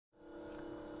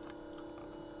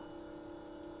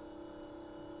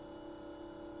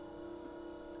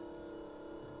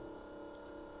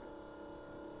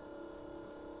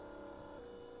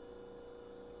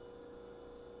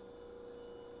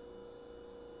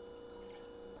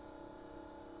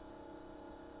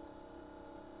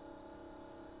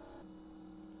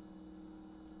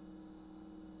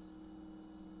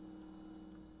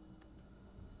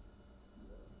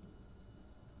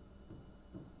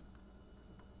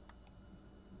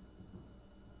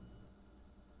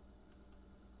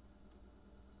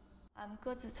I'm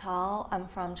Ge Zicao. I'm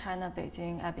from China,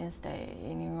 Beijing. I've been staying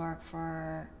in New York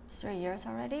for 3 years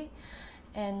already.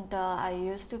 And I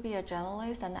used to be a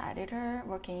journalist and editor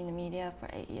working in the media for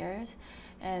 8 years.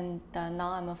 And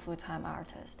now I'm a full-time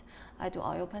artist. I do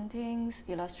oil paintings,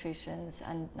 illustrations,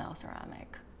 and now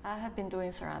ceramic. I have been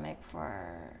doing ceramic for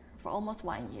almost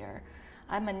 1 year.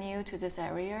 I'm new to this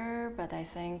area, but I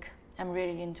think I'm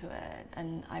really into it.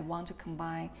 And I want to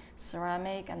combine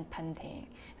ceramic and painting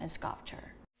and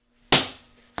sculpture.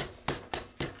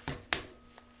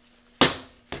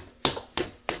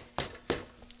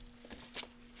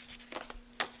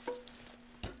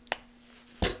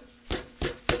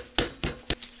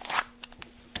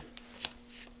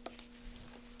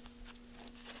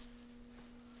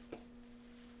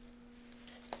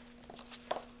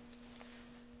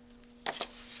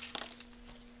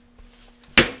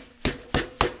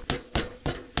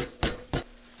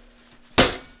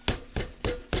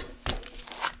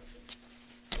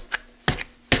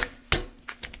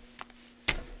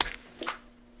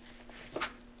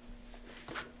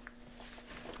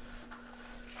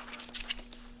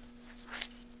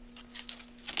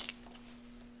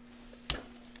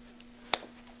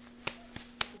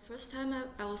 First time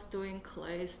I was doing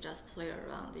clays, just play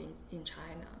around in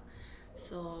China.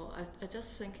 So I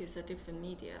just think it's a different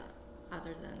media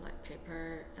other than like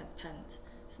paper and paint.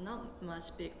 It's not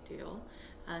much big deal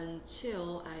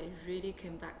until I really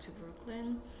came back to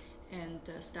Brooklyn and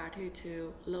started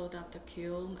to load up the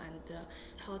kiln and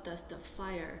how does the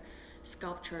fire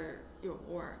sculpture your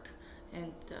work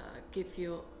and give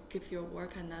your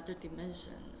work another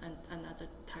dimension and another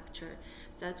texture.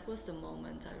 That was the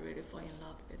moment I really fell in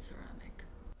love with ceramic.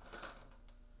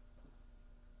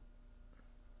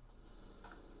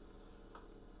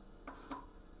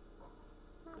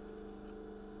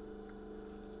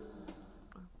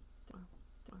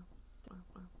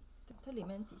它里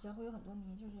面底下会有很多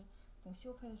泥，就是等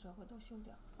修配的时候会都修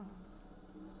掉。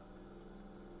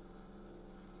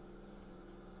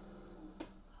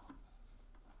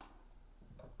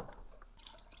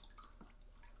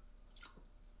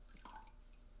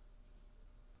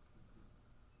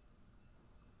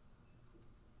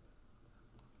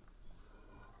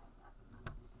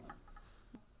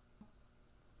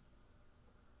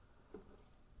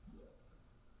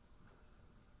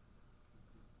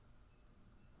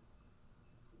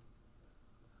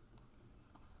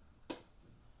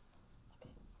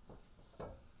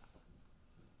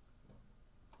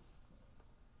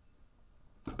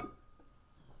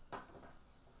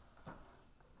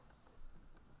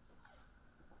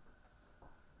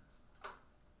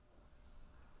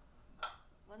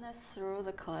When I throw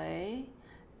the clay,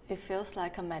 it feels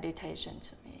like a meditation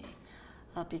to me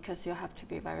because you have to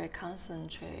be very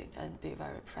concentrated and be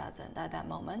very present at that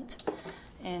moment.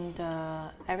 And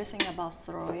everything about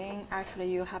throwing,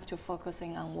 actually you have to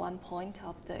focusing on one point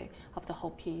of the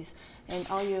whole piece, and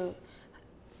all you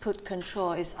put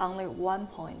control is only one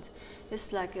point.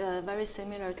 It's like very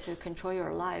similar to control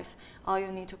your life. All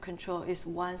you need to control is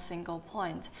one single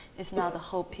point. It's not the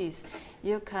whole piece.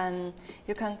 You can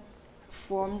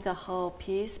form the whole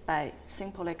piece by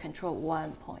simply control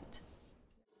one point.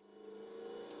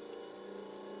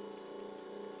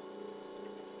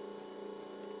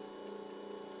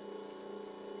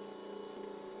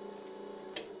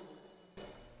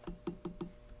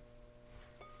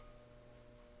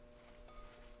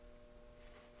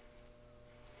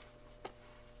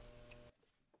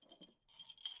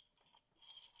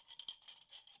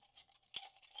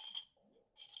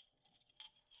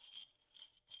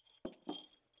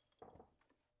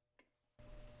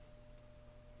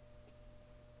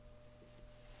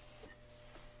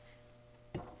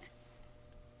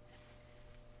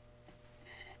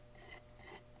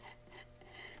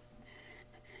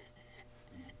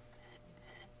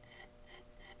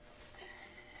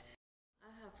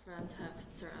 Friends have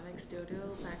ceramic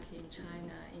studio back in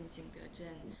China in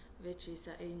Jingdezhen, which is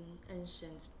an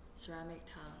ancient ceramic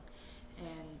town,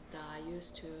 and I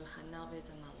used to hang out with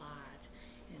them a lot.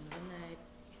 And when I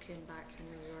came back to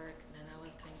New York, then I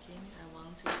was thinking I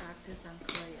want to practice on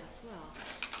clay as well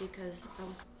because I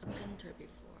was a painter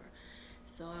before,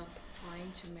 so I was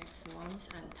trying to make forms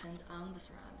and paint on the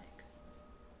ceramic.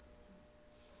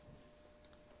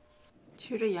 其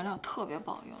实这颜料特别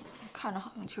保用，看着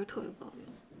好像，其实特别保用。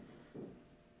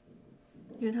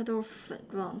因为它都是粉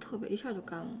状，特别一下就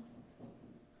干了。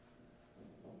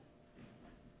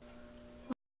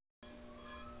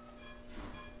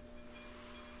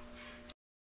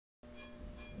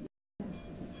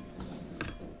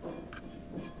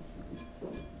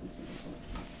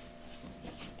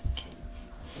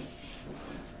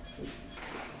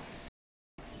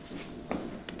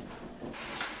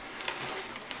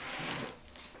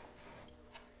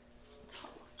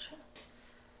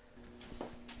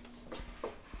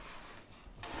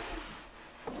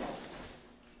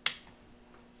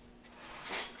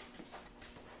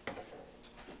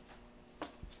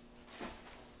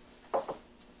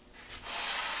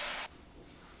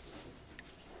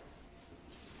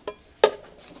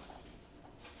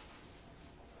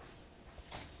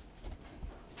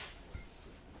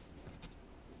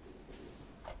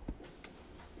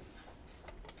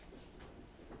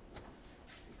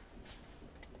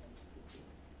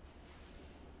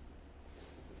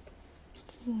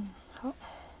好。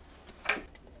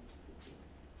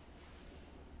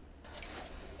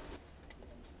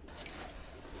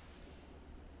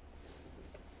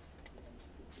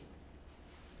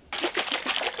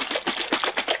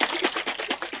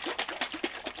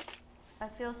I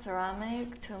feel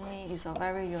ceramic to me is a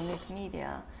very unique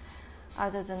media,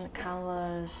 other than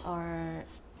canvas or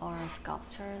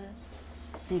sculpture,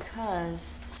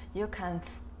 because you can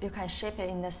shape it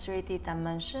in a 3D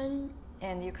dimension,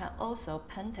 and you can also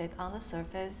paint it on the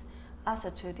surface as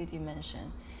a 2D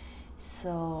dimension.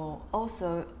 So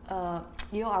also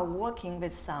you are working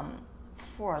with some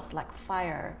force like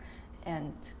fire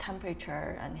and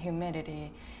temperature and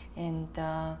humidity, and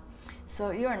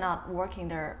so you are not working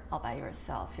there all by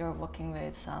yourself. You're working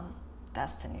with some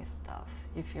destiny stuff,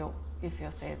 if you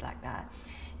say it like that.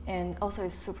 And also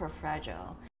it's super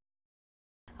fragile.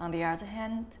 On the other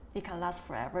hand, it can last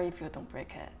forever if you don't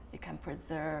break it. You can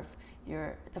preserve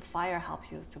the fire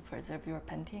helps you to preserve your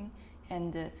painting,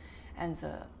 and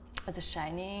the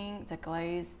shining, the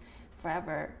glaze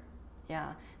forever.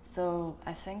 Yeah, so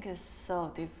I think it's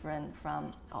so different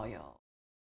from oil.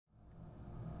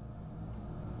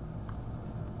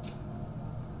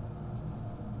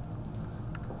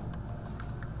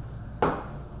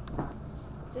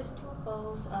 These two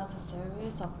bowls are the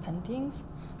series of paintings.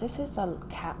 This is a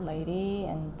cat lady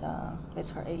and with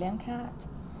her alien cat.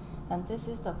 And this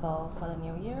is the bowl for the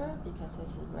New Year because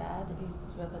it's red.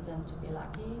 It represents to be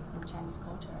lucky in Chinese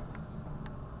culture.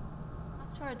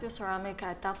 After I do ceramic,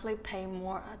 I definitely pay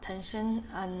more attention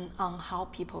on how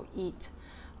people eat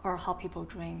or how people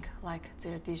drink, like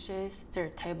their dishes, their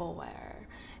tableware.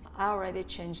 I already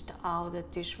changed all the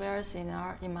dishwares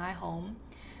in my home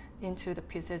into the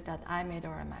pieces that I made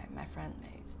or my friend made.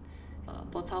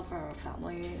 Both of our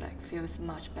family feels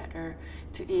much better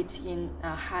to eat in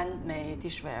a handmade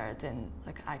dishware than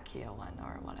like IKEA one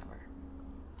or whatever.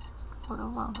 我都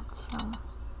忘了枪了。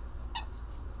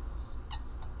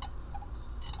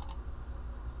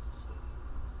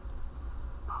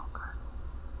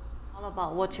All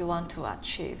about what you want to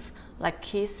achieve. Like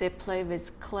kids, they play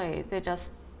with clay. They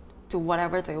just do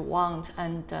whatever they want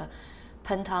and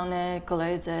paint on it,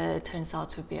 glaze it, turns out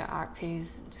to be an art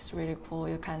piece. It's really cool.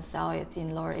 You can sell it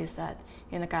in Lower East Side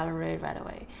in the gallery right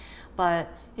away. But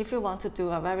if you want to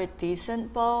do a very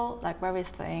decent bowl, like very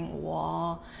thin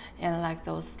wall, and like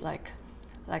those like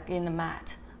in the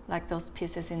mat, like those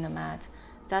pieces in the mat,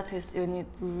 that is, you need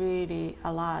really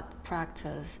a lot of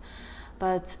practice.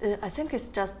 But I think it's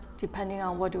just depending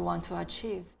on what you want to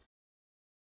achieve.